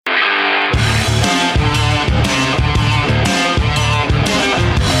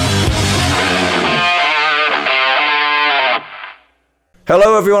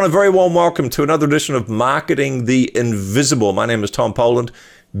Hello, everyone. A very warm welcome to another edition of Marketing the Invisible. My name is Tom Poland,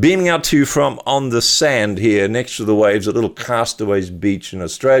 beaming out to you from on the sand here next to the waves at little Castaways Beach in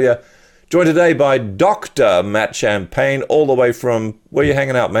Australia. Joined today by Dr. Matt Champagne, all the way from, where are you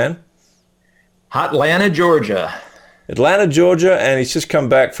hanging out, man? Atlanta, Georgia. Atlanta, Georgia, and he's just come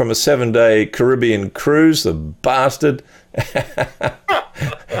back from a 7-day Caribbean cruise, the bastard.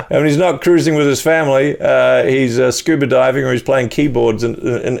 I mean, he's not cruising with his family. He's scuba diving or he's playing keyboards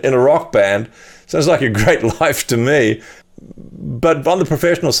in a rock band. Sounds like a great life to me. But on the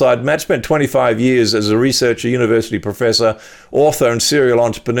professional side, Matt spent 25 years as a researcher, university professor, author, and serial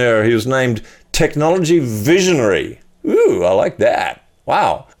entrepreneur. He was named Technology Visionary. Ooh, I like that.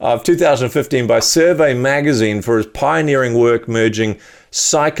 Wow. Of 2015 by Survey magazine for his pioneering work merging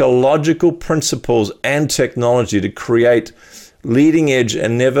psychological principles and technology to create leading edge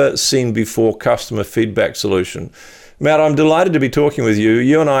and never seen before customer feedback solution. Matt, I'm delighted to be talking with you.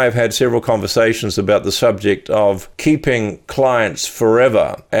 You and I have had several conversations about the subject of keeping clients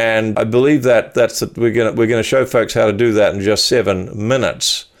forever. And I believe that we're going to show folks how to do that in just 7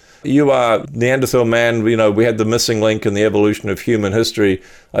 minutes. You are Neanderthal man. You know, we had the missing link in the evolution of human history.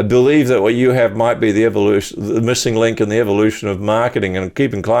 I believe that what you have might be the missing link in the evolution of marketing and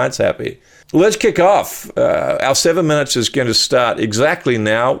keeping clients happy. Let's kick off. Our 7 minutes is going to start exactly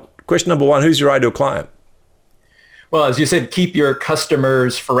now. Question number 1, who's your ideal client? Well, as you said, keep your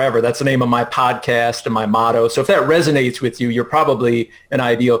customers forever. That's the name of my podcast and my motto. So if that resonates with you, you're probably an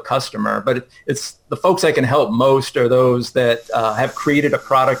ideal customer. But it's the folks I can help most are those that have created a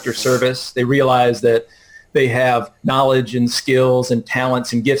product or service. They realize that they have knowledge and skills and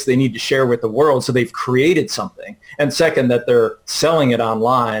talents and gifts they need to share with the world. So they've created something. And second, that they're selling it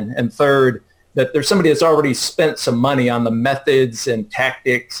online. And third, that there's somebody that's already spent some money on the methods and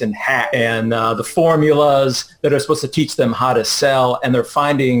tactics and hacks and the formulas that are supposed to teach them how to sell. And they're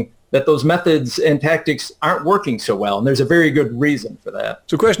finding that those methods and tactics aren't working so well. And there's a very good reason for that.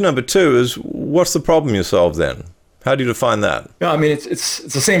 So question number 2 is, what's the problem you solve then? How do you define that? I mean, it's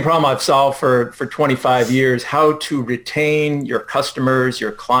the same problem I've solved for 25 years, how to retain your customers,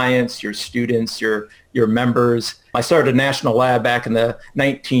 your clients, your students, your members. I started a national lab back in the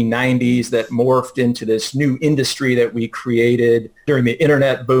 1990s that morphed into this new industry that we created during the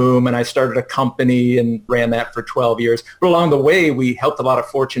internet boom. And I started a company and ran that for 12 years. But along the way, we helped a lot of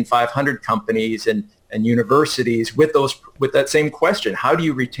Fortune 500 companies and universities with that same question. How do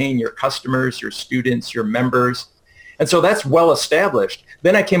you retain your customers, your students, your members? And so that's well established.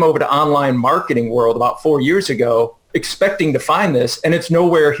 Then I came over to online marketing world about 4 years ago, expecting to find this, and it's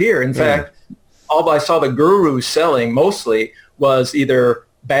nowhere here. In fact, all I saw the gurus selling mostly was either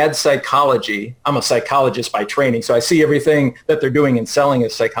bad psychology. I'm a psychologist by training, so I see everything that they're doing in selling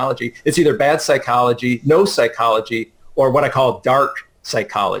as psychology. It's either bad psychology, no psychology, or what I call dark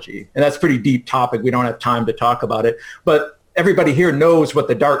psychology. And that's a pretty deep topic. We don't have time to talk about it. But everybody here knows what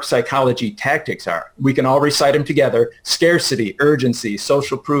the dark psychology tactics are. We can all recite them together: scarcity, urgency,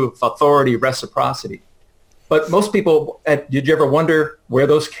 social proof, authority, reciprocity. But most people, did you ever wonder where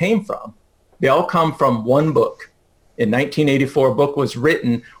those came from? They all come from one book. In 1984, a book was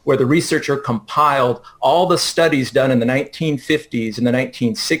written where the researcher compiled all the studies done in the 1950s and the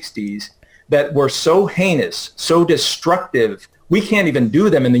 1960s that were so heinous, so destructive, we can't even do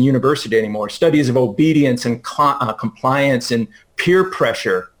them in the university anymore. Studies of obedience and compliance and peer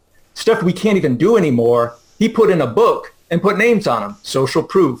pressure, stuff we can't even do anymore. He put in a book and put names on them: social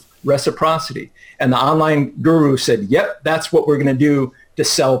proof, reciprocity. And the online guru said, yep, that's what we're going to do to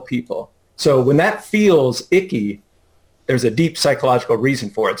sell people. So when that feels icky, there's a deep psychological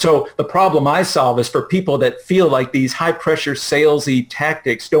reason for it. So the problem I solve is for people that feel like these high pressure salesy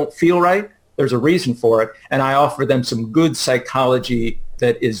tactics don't feel right. There's a reason for it. And I offer them some good psychology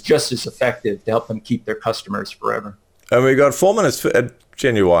that is just as effective to help them keep their customers forever. And we got 4 minutes,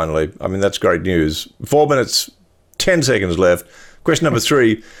 genuinely. I mean, that's great news. 4 minutes, 10 seconds left. Question number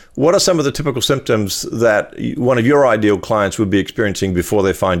 3, what are some of the typical symptoms that one of your ideal clients would be experiencing before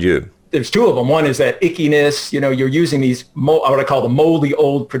they find you? There's 2 of them. One is that ickiness. You're using these, what I call the moldy,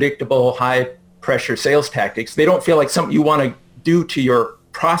 old, predictable, high pressure sales tactics. They don't feel like something you want to do to your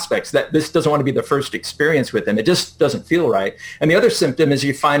prospects, that this doesn't want to be the first experience with them. It just doesn't feel right. And the other symptom is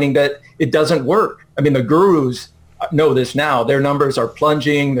you're finding that it doesn't work. I mean, the gurus know this now. Their numbers are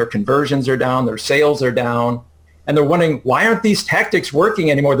plunging, their conversions are down, their sales are down. And they're wondering, why aren't these tactics working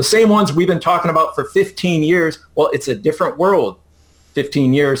anymore? The same ones we've been talking about for 15 years. Well, it's a different world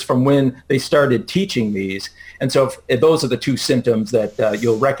 15 years from when they started teaching these. And so if those are the 2 symptoms that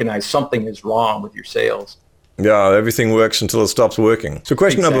you'll recognize something is wrong with your sales. Yeah, everything works until it stops working. So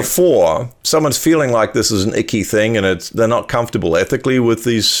question number 4, someone's feeling like this is an icky thing and they're not comfortable ethically with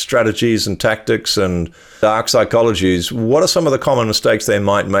these strategies and tactics and dark psychologies. What are some of the common mistakes they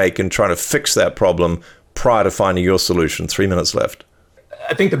might make in trying to fix that problem prior to finding your solution? 3 minutes left.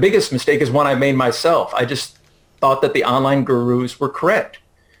 I think the biggest mistake is one I made myself. I just thought that the online gurus were correct,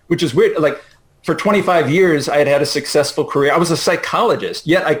 which is weird. Like, for 25 years, I had had a successful career. I was a psychologist,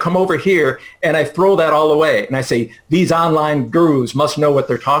 yet I come over here and I throw that all away. And I say, these online gurus must know what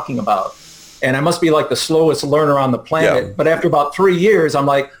they're talking about. And I must be like the slowest learner on the planet. Yeah. But after about 3 years, I'm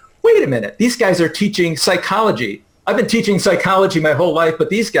like, wait a minute, these guys are teaching psychology. I've been teaching psychology my whole life, but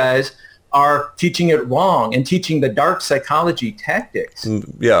these guys are teaching it wrong and teaching the dark psychology tactics.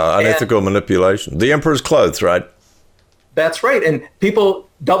 Yeah, unethical manipulation. The emperor's clothes, right? That's right. And people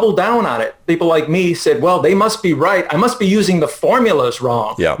double down on it. People like me said, well, they must be right. I must be using the formulas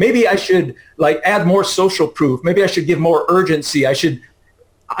wrong. Yeah. Maybe I should add more social proof. Maybe I should give more urgency.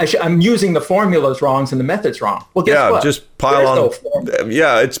 I'm using the formulas wrong and the methods wrong. Well, guess what? Just pile on.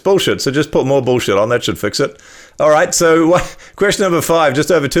 Yeah, it's bullshit. So just put more bullshit on. That should fix it. All right. So question number 5, just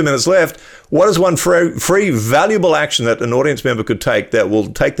over 2 minutes left. What is one free, valuable action that an audience member could take that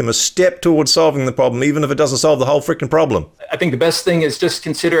will take them a step towards solving the problem, even if it doesn't solve the whole freaking problem? I think the best thing is just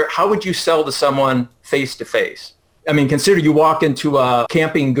consider, how would you sell to someone face to face? I mean, consider you walk into a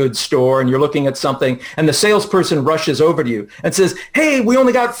camping goods store and you're looking at something and the salesperson rushes over to you and says, hey, we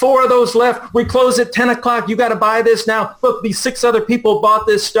only got 4 of those left. We close at 10 o'clock. You got to buy this now. Look, these 6 other people bought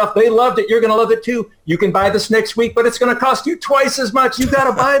this stuff. They loved it. You're going to love it too. You can buy this next week, but it's going to cost you twice as much. You got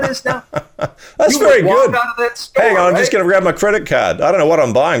to buy this now. That's very good. Out of that store, hang on, I'm right? just going to grab my credit card. I don't know what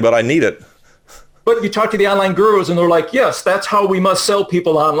I'm buying, but I need it. But you talk to the online gurus and they're like, yes, that's how we must sell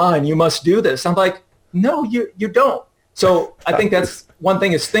people online. You must do this. I'm like, no, you don't. So I think that's one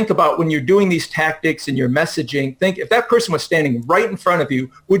thing, is think about when you're doing these tactics and your messaging, think if that person was standing right in front of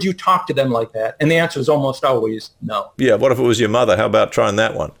you, would you talk to them like that? And the answer is almost always no. Yeah. What if it was your mother? How about trying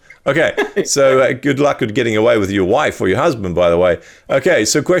that one? Okay. So good luck with getting away with your wife or your husband, by the way. Okay.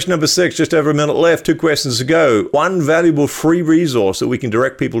 So question number 6, just over a minute left, 2 questions to go. One valuable free resource that we can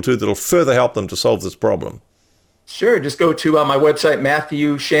direct people to that'll further help them to solve this problem. Sure. Just go to my website,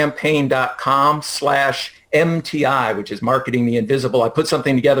 MatthewChampagne.com/MTI, which is Marketing the Invisible. I put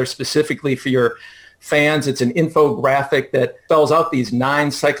something together specifically for your fans. It's an infographic that spells out these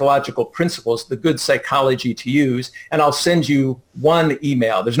 9 psychological principles, the good psychology to use. And I'll send you one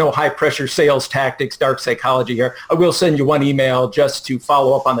email. There's no high pressure sales tactics, dark psychology here. I will send you one email just to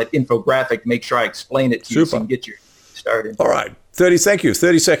follow up on that infographic, make sure I explain it to you so you can get you started. All right. Thank you.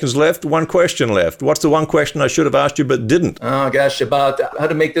 30 seconds left. One question left. What's the one question I should have asked you but didn't? Oh, gosh, about how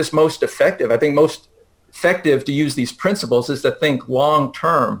to make this most effective. I think most effective to use these principles is to think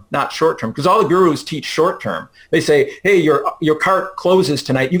long-term, not short-term, because all the gurus teach short-term. They say, hey, your cart closes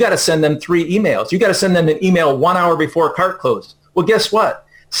tonight. You got to send them 3 emails. You got to send them an email 1 hour before cart close. Well, guess what?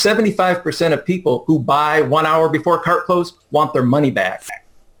 75% of people who buy 1 hour before cart close want their money back.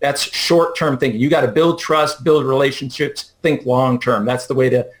 That's short-term thinking. You got to build trust, build relationships, think long-term. That's the way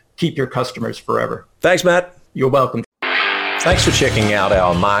to keep your customers forever. Thanks, Matt. You're welcome. Thanks for checking out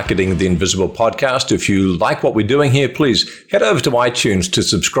our Marketing the Invisible podcast. If you like what we're doing here, please head over to iTunes to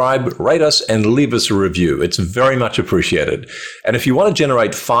subscribe, rate us, and leave us a review. It's very much appreciated. And if you want to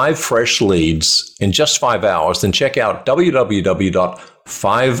generate 5 fresh leads in just 5 hours, then check out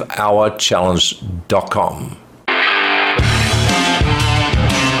www.5hourchallenge.com.